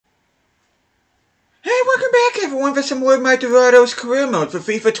everyone for some more of my Dorados career mode for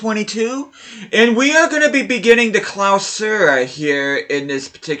FIFA 22. And we are going to be beginning the Clausura here in this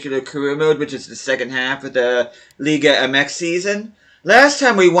particular career mode, which is the second half of the Liga MX season. Last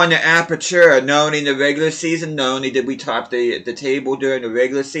time we won the Apertura, not only in the regular season, not only did we top the table during the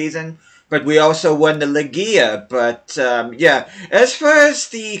regular season, but we also won the Liga. But, yeah, as far as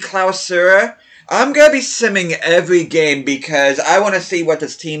the Clausura, I'm going to be simming every game because I want to see what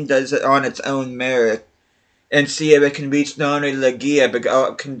this team does on its own merit. And see if it can reach not only Liga,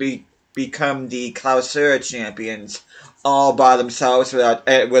 but can become the Clausura champions all by themselves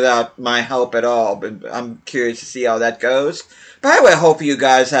without my help at all. But I'm curious to see how that goes. By the way, I hope you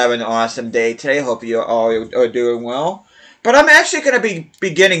guys have an awesome day today. Hope you all are doing well. But I'm actually going to be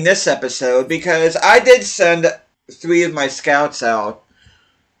beginning this episode because I did send 3 of my scouts out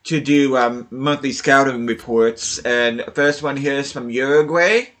to do monthly scouting reports. And the first one here is from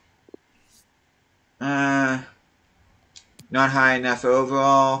Uruguay. Not high enough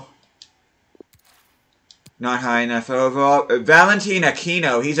overall. Not high enough overall. Valentin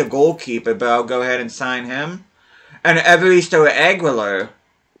Aquino, he's a goalkeeper, but I'll go ahead and sign him. And Evaristo Aguilar.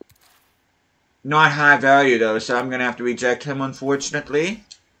 Not high value, though, so I'm going to have to reject him, unfortunately.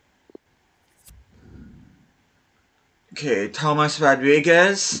 Okay, Tomas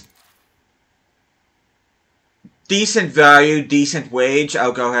Rodriguez. Decent value, decent wage.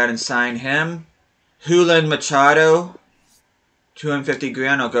 I'll go ahead and sign him. Julian Machado. 250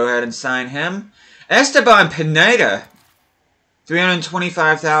 grand, I'll go ahead and sign him. Esteban Pineda.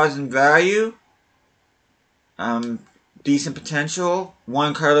 325,000 value. Decent potential.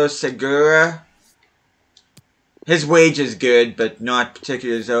 Juan Carlos Segura. His wage is good, but not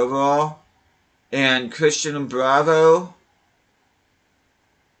particularly his overall. And Christian Bravo.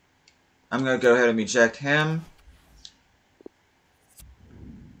 I'm going to go ahead and reject him.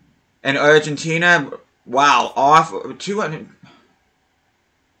 And Argentina, wow, off 200.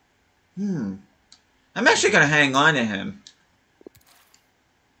 I'm actually going to hang on to him.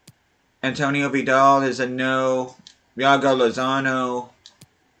 Antonio Vidal is a no. Iago Lozano,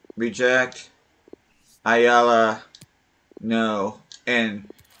 reject. Ayala, no. And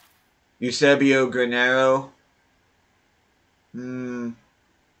Eusebio Granero.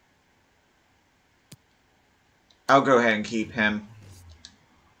 I'll go ahead and keep him.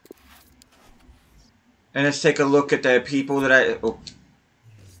 And let's take a look at the people that I... Oh.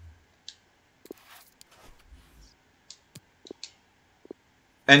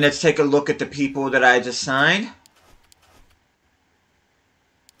 And let's take a look at the people that I just signed. I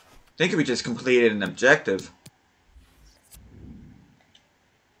think we just completed an objective.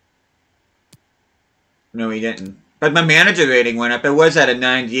 No, we didn't. But my manager rating went up. It was at a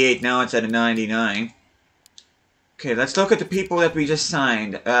 98. Now it's at a 99. Okay, let's look at the people that we just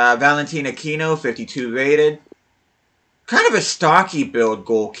signed. Valentin Aquino, 52 rated. Kind of a stocky build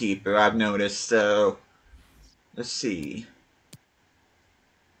goalkeeper, I've noticed. So, let's see.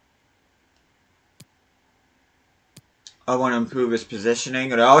 I want to improve his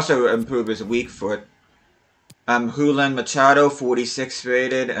positioning. And also improve his weak foot. Julian Machado, 46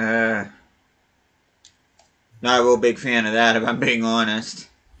 rated. Not a real big fan of that, if I'm being honest.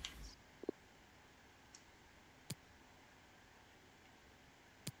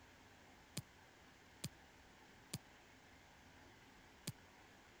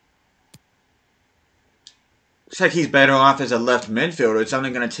 Looks like he's better off as a left midfielder. It's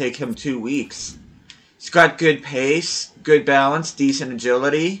only going to take him 2 weeks. He's got good pace, good balance, decent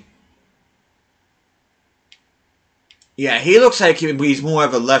agility. Yeah, he looks like he's more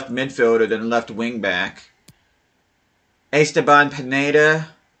of a left midfielder than a left wing back. Esteban Pineda.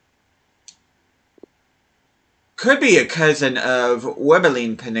 Could be a cousin of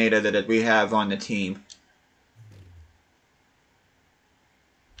Webelin Pineda that we have on the team.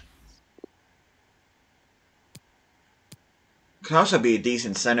 Could also be a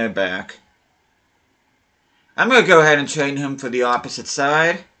decent center back. I'm going to go ahead and train him for the opposite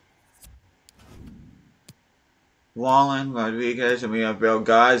side. Wallen, Rodriguez, and we have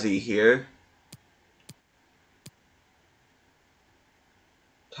Belgazi here.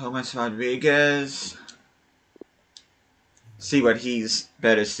 Thomas Rodriguez. See what he's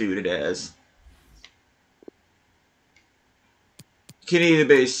better suited as. Can either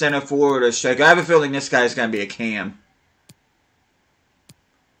be center forward or striker. I have a feeling this guy's going to be a cam.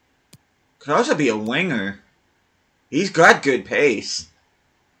 Could also be a winger. He's got good pace.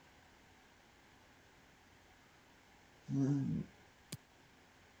 Do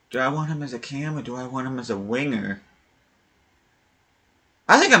I want him as a cam or do I want him as a winger?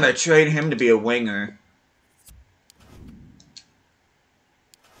 I think I'm going to trade him to be a winger.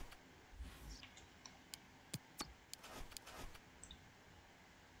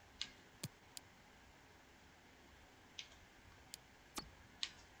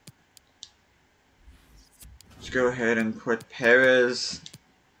 go ahead and put Perez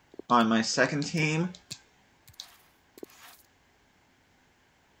on my second team.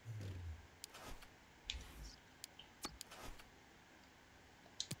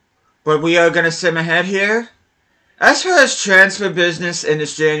 But we are going to sim ahead here. As far as transfer business in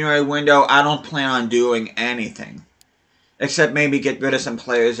this January window, I don't plan on doing anything. Except maybe get rid of some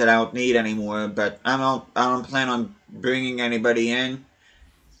players that I don't need anymore. But I don't plan on bringing anybody in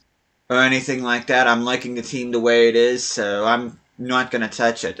or anything like that. I'm liking the team the way it is, so I'm not going to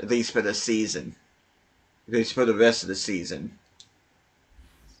touch it, at least for the season. At least for the rest of the season.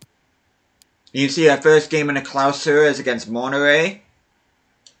 You see our first game in the Clausura is against Monterrey.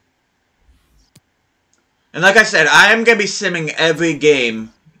 And like I said, I am going to be simming every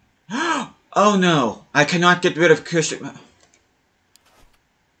game. Oh no, I cannot get rid of Christian.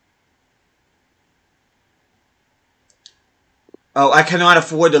 Oh, I cannot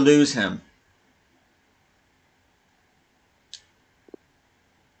afford to lose him.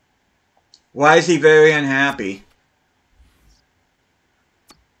 Why is he very unhappy?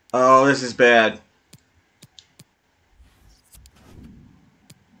 Oh, this is bad.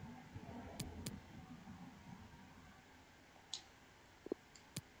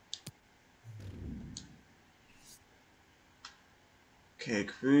 Okay,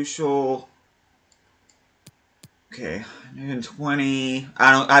 crucial. Okay, 120.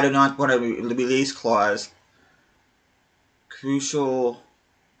 I do not want a release clause. Crucial.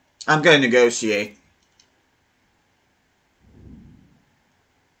 I'm gonna negotiate.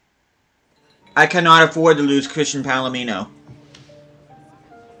 I cannot afford to lose Christian Palomino.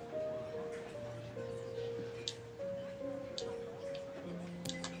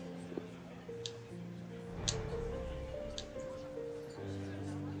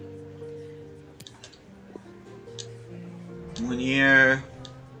 One year.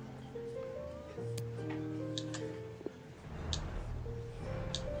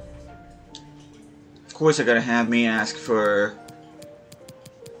 Of course they're gonna have me ask for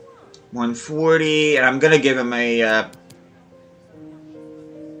 140, and I'm gonna give him a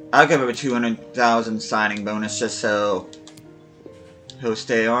I'll give him a 200,000 signing bonus just so he'll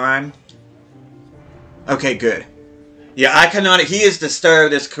stay on. Okay, good. Yeah, I cannot. He is the star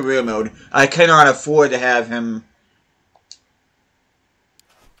of this career mode. I cannot afford to have him.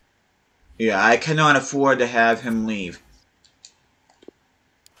 Yeah, I cannot afford to have him leave.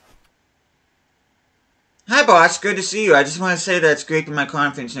 Hi, boss. Good to see you. I just want to say that it's great for my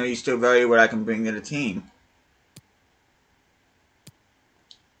confidence to know you still value what I can bring to the team.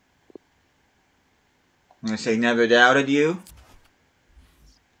 I'm going to say never doubted you.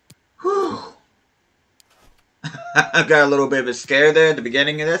 Whew. I got a little bit of a scare there at the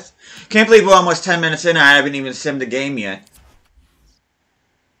beginning of this. Can't believe we're almost 10 minutes in and I haven't even simmed the game yet.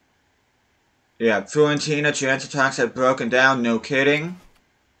 Yeah, Fiorentina transfer talks have broken down, no kidding.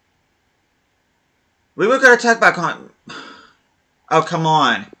 We were going to talk about Oh, come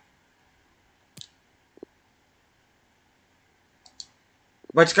on.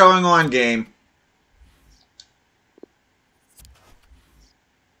 What's going on, game?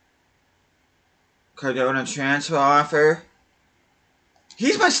 Cardona transfer offer.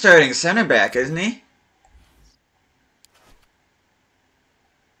 He's my starting center back, isn't he?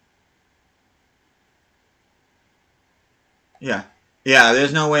 Yeah. Yeah,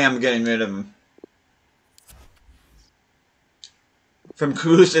 there's no way I'm getting rid of him. From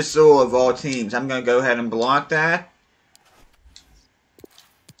Cruz Azul of all teams. I'm going to go ahead and block that.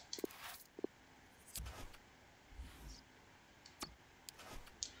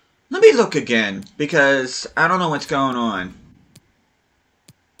 Let me look again, because I don't know what's going on.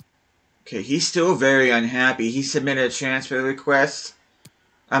 Okay, he's still very unhappy. He submitted a transfer request.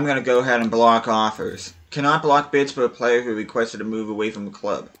 I'm going to go ahead and block offers. Cannot block bids for a player who requested to move away from the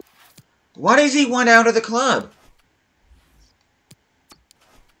club. Why does he want out of the club?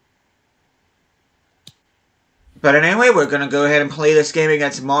 But anyway, we're going to go ahead and play this game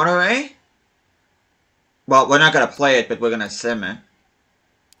against Monterrey. Well, we're not going to play it, but we're going to sim it.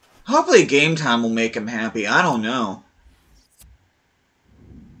 Hopefully game time will make him happy. I don't know.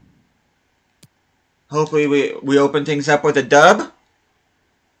 Hopefully we open things up with a dub.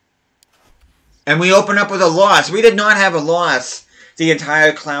 And we open up with a loss. We did not have a loss the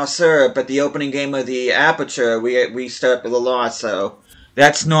entire Clausura, but the opening game of the Aperture, we start with a loss, so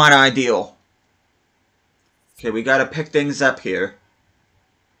that's not ideal. Okay, we gotta pick things up here.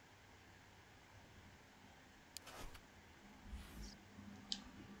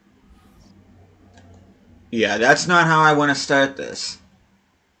 Yeah, that's not how I want to start this.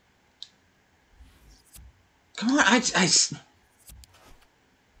 Come on,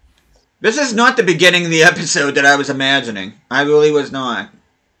 This is not the beginning of the episode that I was imagining. I really was not.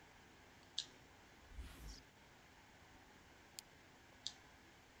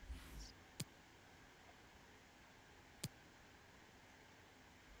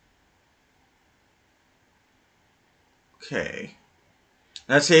 Okay.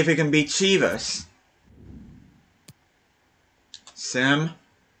 Let's see if we can beat Chivas. Sim.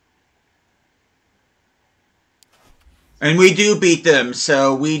 And we do beat them,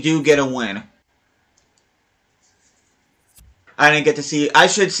 so we do get a win. I didn't get to see... I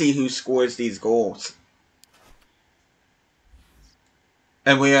should see who scores these goals.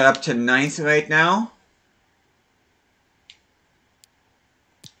 And we are up to 9th right now.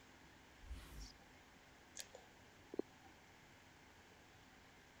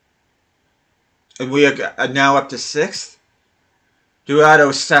 And we are now up to 6th.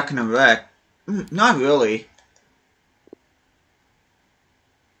 Dorados stuck in a wreck. Not really.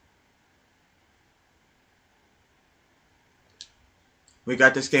 We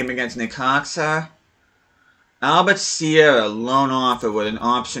got this game against Necaxa. Albert Sierra, loan offer with an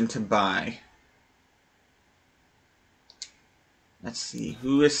option to buy. Let's see,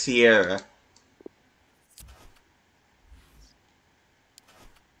 who is Sierra?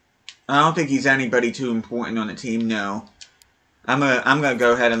 I don't think he's anybody too important on the team, no. I'm gonna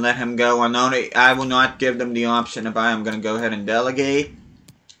go ahead and let him go. I will not give them the option to buy. I'm gonna go ahead and delegate.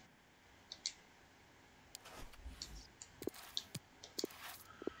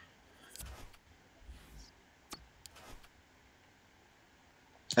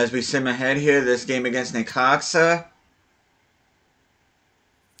 As we sim ahead here, this game against Necaxa.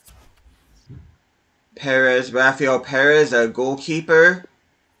 Rafael Perez, a goalkeeper.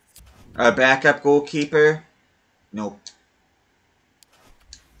 A backup goalkeeper. Nope.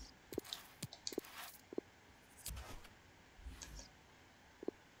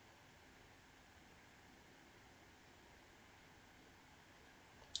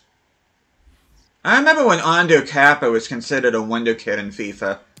 I remember when Ando Kappa was considered a wonder kid in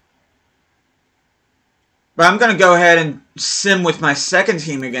FIFA. But I'm going to go ahead and sim with my second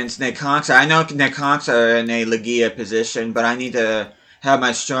team against Necaxa. I know Necaxa are in a Liga position, but I need to have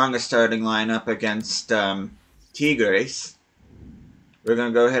my strongest starting lineup against Tigres. We're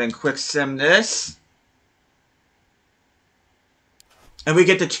going to go ahead and quick sim this. And we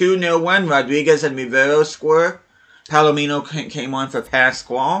get the 2-0 win. Rodriguez and Rivero score. Palomino came on for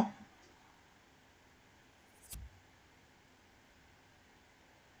Pascual.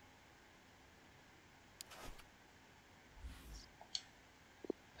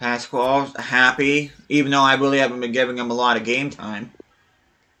 Pascual's happy, even though I really haven't been giving him a lot of game time.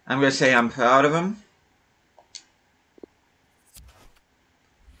 I'm going to say I'm proud of him.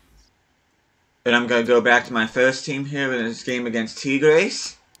 And I'm going to go back to my first team here in this game against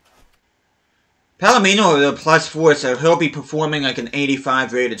Tigres. Palomino is a +4, so he'll be performing like an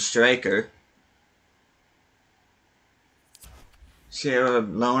 85 rated striker. Sierra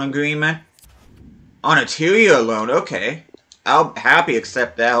loan agreement. On a 2-year loan, okay. I'll happy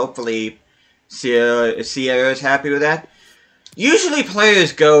accept that. Hopefully Sierra is happy with that. Usually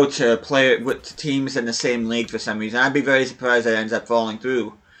players go to play with teams in the same league for some reason. I'd be very surprised that ends up falling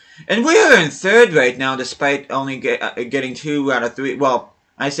through. And we are in 3rd right now despite only getting 2 out of 3. Well,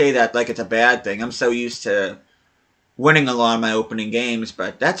 I say that like it's a bad thing. I'm so used to winning a lot of my opening games,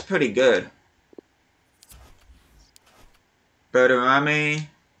 but that's pretty good. Berterame.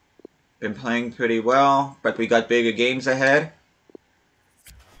 Been playing pretty well, but we got bigger games ahead.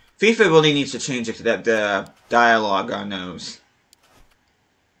 FIFA really needs to change the dialogue on those.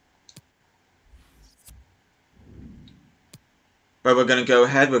 But we're going to go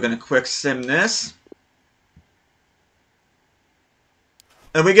ahead, we're going to quick sim this.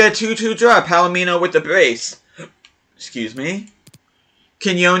 And we get a 2-2 draw. Palomino with the brace. Excuse me.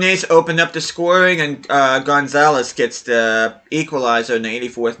 Quinones opened up the scoring, and Gonzalez gets the equalizer in the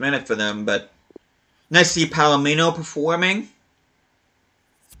 84th minute for them. But nice to see Palomino performing.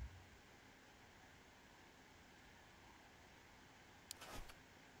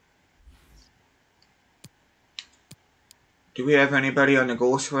 Do we have anybody on the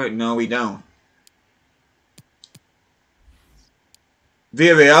goal scorer? No, we don't.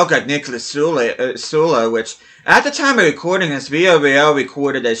 Villarreal got Nicolas Sula, which, at the time of recording this, Villarreal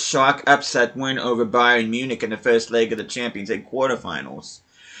recorded a shock upset win over Bayern Munich in the first leg of the Champions League quarterfinals.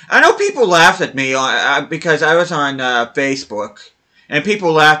 I know people laughed at me because I was on Facebook, and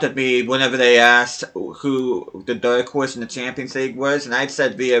people laughed at me whenever they asked who the dark horse in the Champions League was, and I'd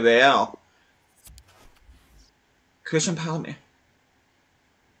said Villarreal. Christian Palomino.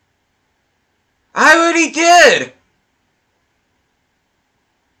 I already did!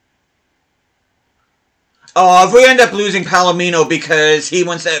 Oh, if we end up losing Palomino because he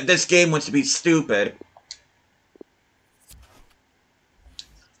wants to, this game wants to be stupid,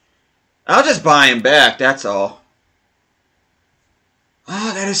 I'll just buy him back, that's all.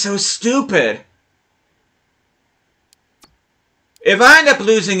 Oh, that is so stupid. If I end up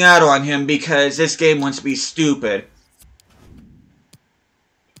losing out on him because this game wants to be stupid,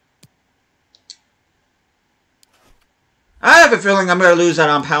 I have a feeling I'm going to lose out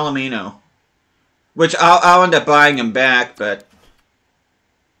on Palomino. Which I'll end up buying him back, but...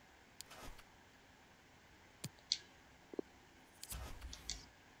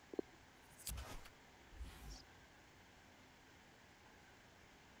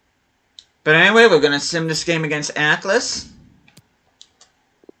 But anyway, we're going to sim this game against Atlas.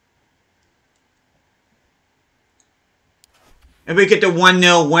 And we get the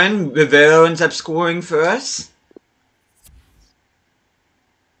 1-0 win. Rivero ends up scoring for us.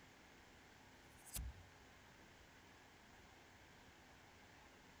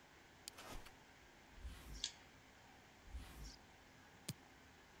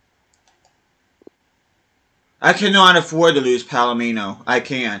 I cannot afford to lose Palomino. I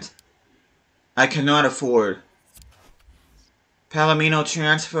can't. I cannot afford. Palomino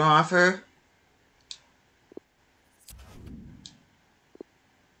transfer offer.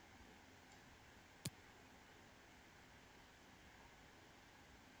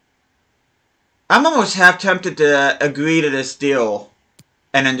 I'm almost half tempted to agree to this deal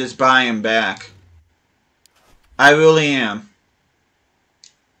and then just buy him back. I really am.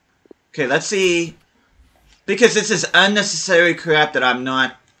 Okay, let's see. Because this is unnecessary crap that I'm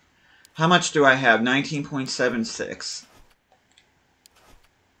not... How much do I have? 19.76.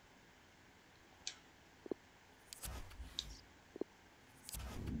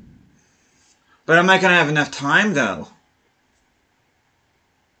 But I'm not going to have enough time, though.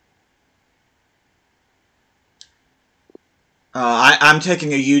 I'm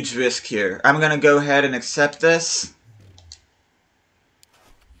taking a huge risk here. I'm going to go ahead and accept this.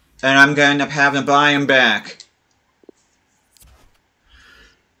 And I'm going to end up having to buy him back.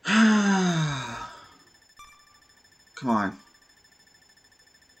 Come on.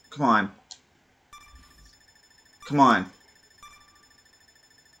 Come on. Come on.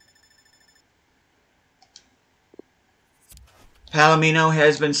 Palomino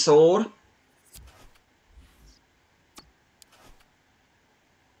has been sold.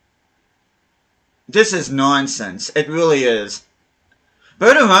 This is nonsense. It really is.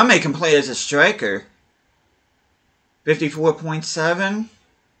 Bertarame can play as a striker. 54.7.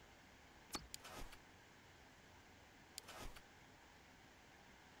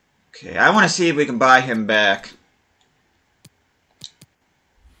 Okay, I want to see if we can buy him back.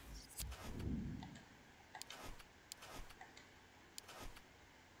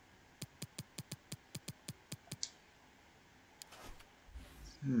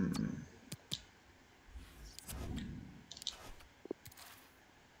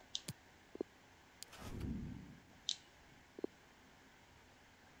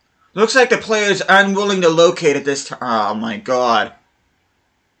 Looks like the player's unwilling to locate at this time. Oh my god.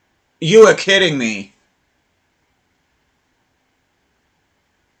 You are kidding me.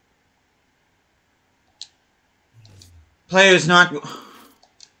 Player's not...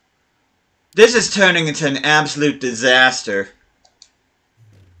 This is turning into an absolute disaster.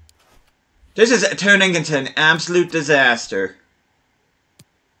 This is turning into an absolute disaster.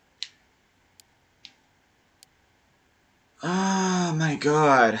 Oh my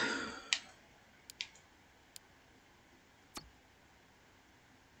god.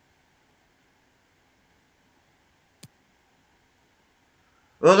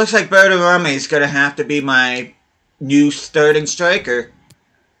 Well, it looks like Bertarame is going to have to be my new starting striker.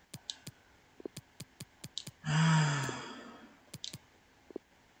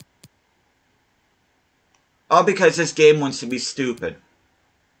 All because this game wants to be stupid.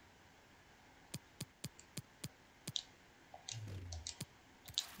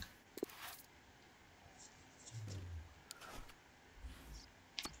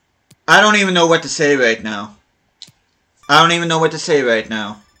 I don't even know what to say right now. I don't even know what to say right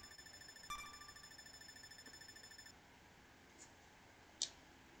now.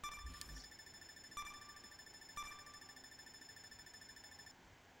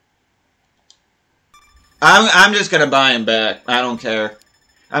 I'm just gonna buy him back. I don't care.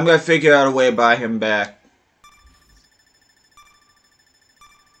 I'm gonna figure out a way to buy him back.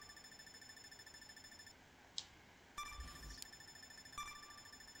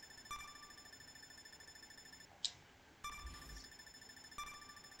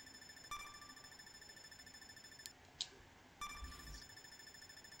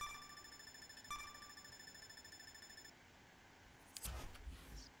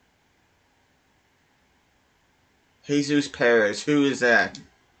 Jesus Perez. Who is that?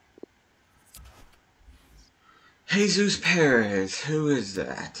 Jesus Perez. Who is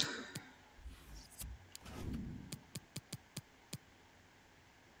that?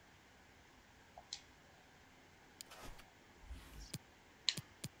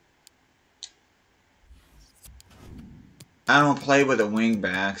 I don't play with a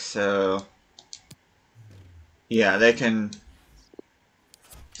wingback, so... Yeah, they can...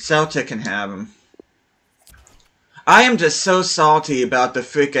 Celtic can have him. I am just so salty about the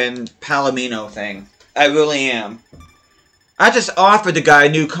freaking Palomino thing. I really am. I just offered the guy a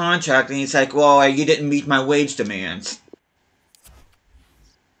new contract, and he's like, well, you didn't meet my wage demands.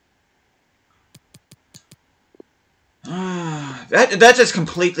 That just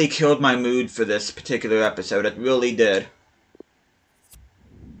completely killed my mood for this particular episode. It really did.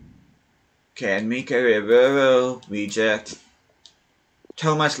 Okay, Mika Rivero, reject.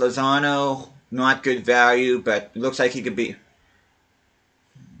 Tomas Lozano, not good value, but looks like he could be...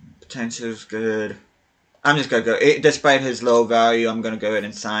 Potential's good. I'm just gonna go, despite his low value, I'm gonna go ahead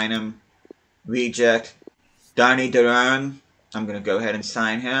and sign him. Reject. Donnie Duran, I'm gonna go ahead and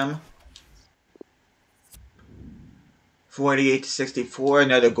sign him. 48 to 64,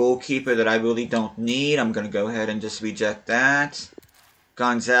 another goalkeeper that I really don't need. I'm gonna go ahead and just reject that.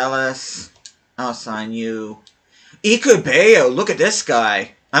 Gonzalez, I'll sign you. Icubeo, look at this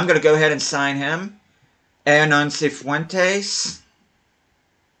guy. I'm going to go ahead and sign him. Hernan Cifuentes.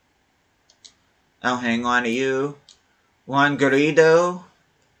 I'll hang on to you. Juan Garrido.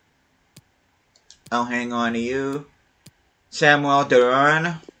 I'll hang on to you. Samuel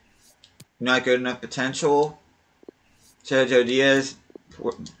Duran. Not good enough potential. Sergio Diaz.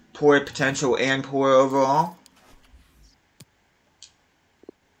 Poor potential and poor overall.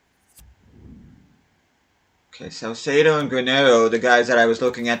 Okay, Salcedo and Granero, the guys that I was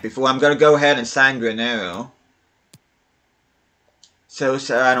looking at before. I'm going to go ahead and sign Granero.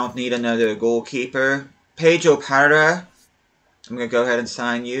 Sosa, I don't need another goalkeeper. Pedro Parra, I'm going to go ahead and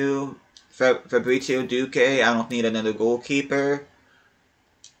sign you. Fabrizio Duque, I don't need another goalkeeper.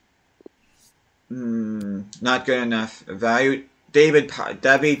 Not good enough value. David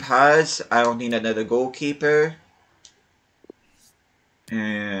Paz, I don't need another goalkeeper.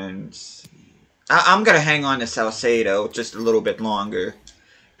 And... I'm going to hang on to Salcedo just a little bit longer.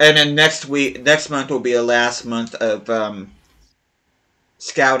 And then next month will be the last month of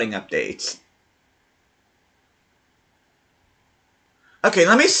scouting updates. Okay,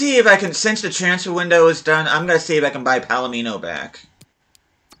 let me see if I can, since the transfer window is done, I'm going to see if I can buy Palomino back.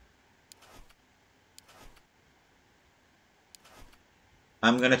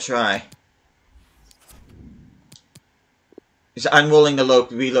 I'm going to try. He's unwilling to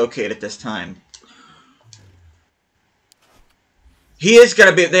relocate at this time. He is going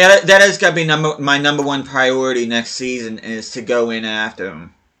to be, that is going to be my number one priority next season, is to go in after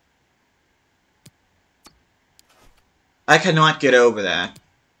him. I cannot get over that.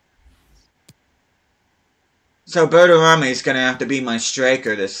 So Berterame is going to have to be my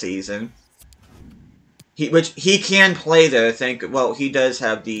striker this season. Which he can play there, I think. Well, he does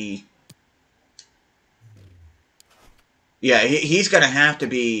have the... Yeah, he's going to have to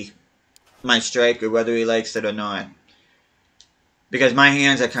be my striker, whether he likes it or not. Because my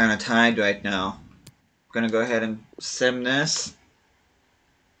hands are kind of tied right now. I'm going to go ahead and sim this.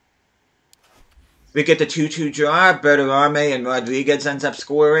 We get the 2-2 draw. Berterame and Rodriguez ends up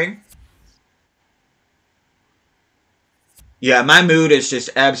scoring. Yeah, my mood is just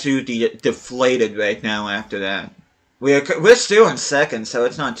absolutely deflated right now after that. We're still in second, so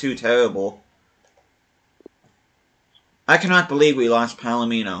it's not too terrible. I cannot believe we lost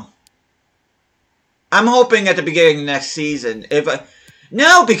Palomino. I'm hoping at the beginning of next season,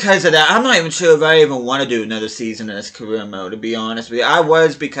 now because of that, I'm not even sure if I even want to do another season in this career mode, to be honest with you. I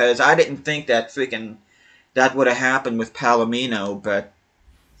was, because I didn't think that that would have happened with Palomino, but...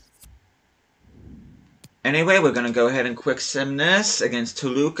 Anyway, we're going to go ahead and quick sim this against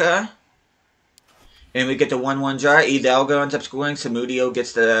Toluca. And we get the 1-1 draw. Hidalgo ends up scoring. Samudio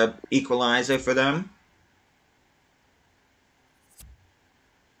gets the equalizer for them.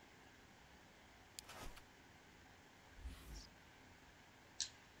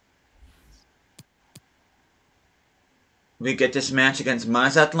 We get this match against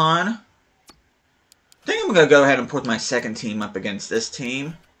Mazatlan. I think I'm going to go ahead and put my second team up against this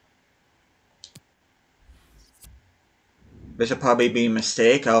team. This will probably be a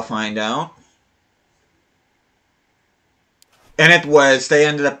mistake, I'll find out. And it was. They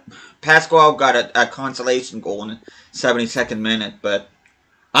ended up... Pascual got a consolation goal in the 72nd minute, but...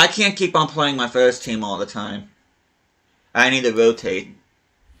 I can't keep on playing my first team all the time. I need to rotate.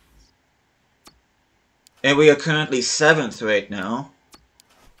 And we are currently 7th right now.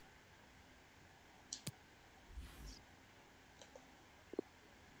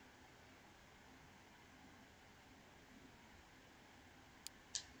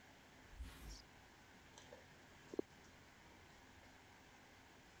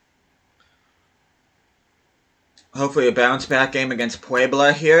 Hopefully a bounce back game against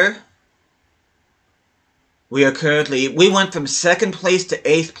Puebla here. We went from 2nd place to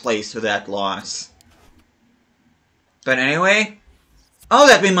 8th place with that loss. But anyway, oh,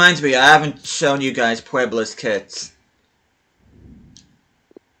 that reminds me, I haven't shown you guys Puebla's kits.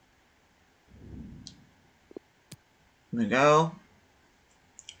 Here we go.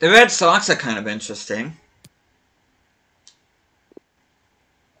 The red socks are kind of interesting.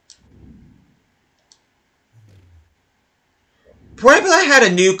 Puebla had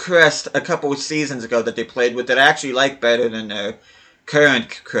a new crest a couple of seasons ago that they played with that I actually like better than their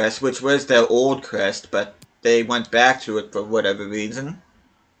current crest, which was their old crest, but they went back to it for whatever reason.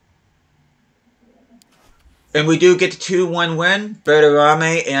 And we do get the 2-1 win.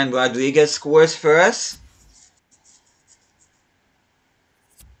 Berterame and Rodriguez scores for us.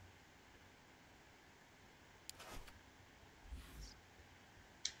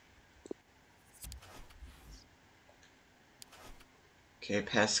 Okay,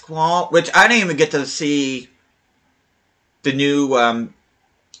 Pascual, which I didn't even get to see the new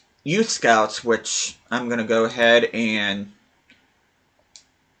youth scouts, which I'm going to go ahead and...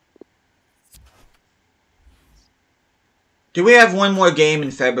 Do we have one more game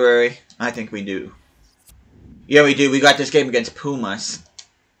in February? I think we do. Yeah, we do. We got this game against Pumas.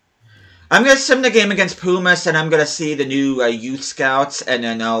 I'm going to sim the game against Pumas, and I'm going to see the new youth scouts, and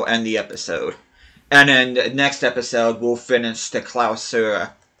then I'll end the episode. And then the next episode, we'll finish the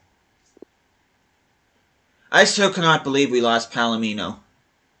Clausura. I still cannot believe we lost Palomino.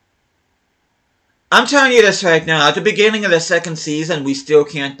 I'm telling you this right now. At the beginning of the 2nd season, we still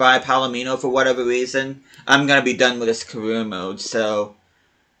can't buy Palomino for whatever reason. I'm going to be done with this career mode, so...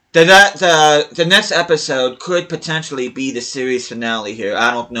 The next episode could potentially be the series finale here.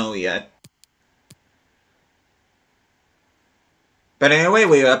 I don't know yet. But anyway,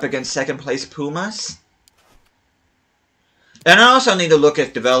 we are up against 2nd place Pumas. And I also need to look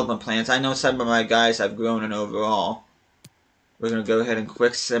at development plans. I know some of my guys have grown in overall. We're going to go ahead and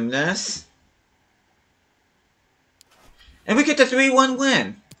quick sim this. And we get the 3-1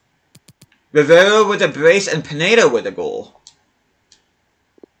 win. Rivero with a brace and Pineda with a goal.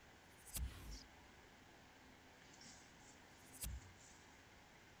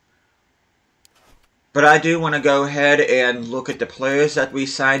 But I do want to go ahead and look at the players that we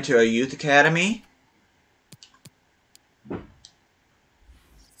signed to our youth academy.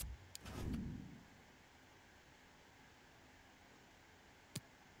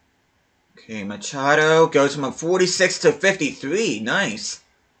 Okay, Machado goes from a 46 to 53. Nice.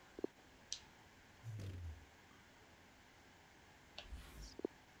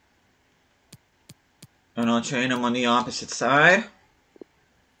 And I'll train him on the opposite side.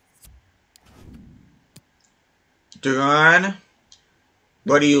 Duran,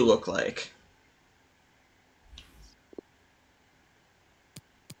 what do you look like?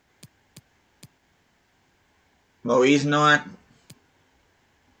 Well, he's not.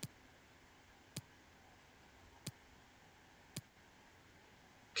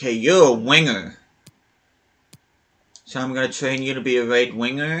 Okay, you're a winger. So I'm going to train you to be a right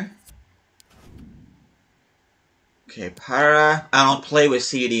winger. Okay, Para. I don't play with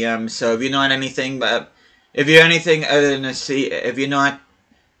CDM, so if you're not anything but... If you're anything other than if you're not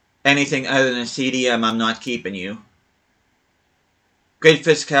anything other than a CDM, I'm not keeping you. Good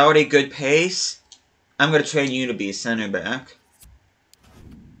physicality, good pace. I'm going to train you to be a center back.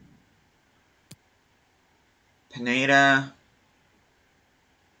 Pineda.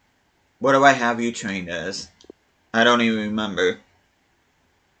 What do I have you trained as? I don't even remember.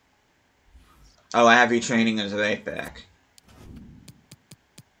 Oh, I have you training as a right back.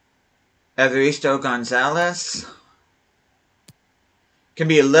 Evaristo Gonzalez. Can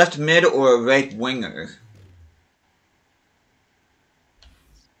be a left mid or a right winger.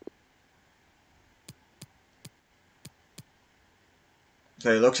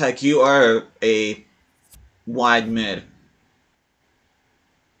 So it looks like you are a wide mid.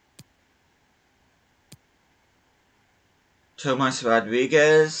 Tomas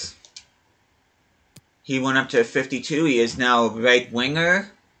Rodriguez. He went up to 52. He is now a right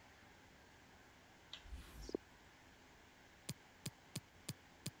winger.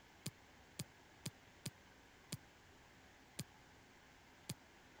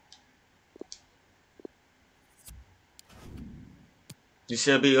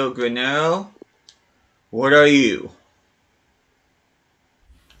 Eusebio Granero What are you?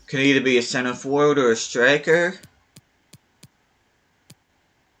 Can either be a center forward or a striker.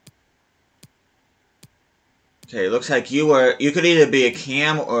 Okay, looks like you could either be a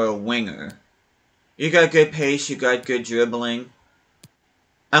cam or a winger. You got good pace, you got good dribbling.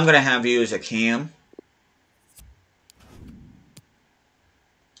 I'm gonna have you as a cam.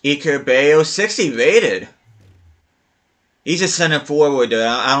 Iker Bayo, 60 rated. He's a center forward.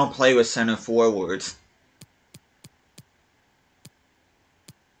 I don't play with center forwards.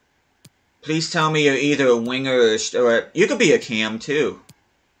 Please tell me you're either a winger or you could be a cam too.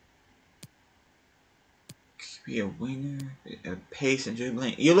 Be a winger, a pace and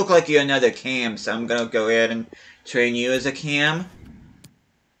dribbling. You look like you're another cam, so I'm gonna go ahead and train you as a cam.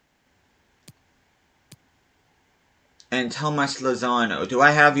 And Tomas Lozano. Do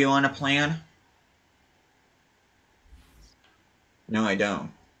I have you on a plan? No, I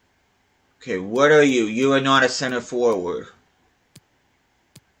don't. Okay, what are you? You are not a center forward.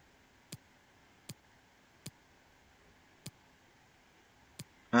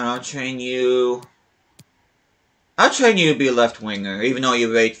 And I'll train you to be a left winger, even though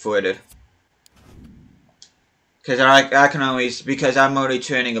you're right-footed. Because I can always, because I'm already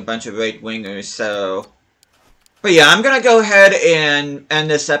training a bunch of right wingers, so. But yeah, I'm gonna go ahead and end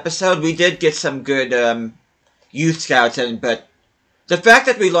this episode. We did get some good youth scouts in, but the fact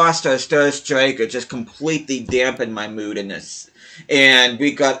that we lost our star striker just completely dampened my mood in this. And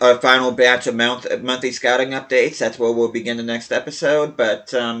we got our final batch of monthly scouting updates. That's where we'll begin the next episode.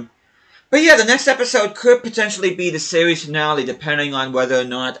 But yeah, the next episode could potentially be the series finale, depending on whether or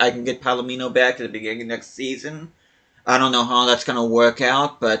not I can get Palomino back at the beginning of next season. I don't know how that's going to work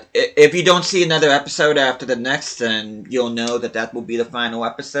out, but if you don't see another episode after the next, then you'll know that that will be the final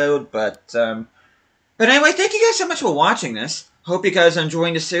episode. But anyway, thank you guys so much for watching this. Hope you guys are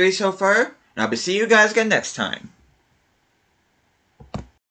enjoying the series so far, and I'll be seeing you guys again next time.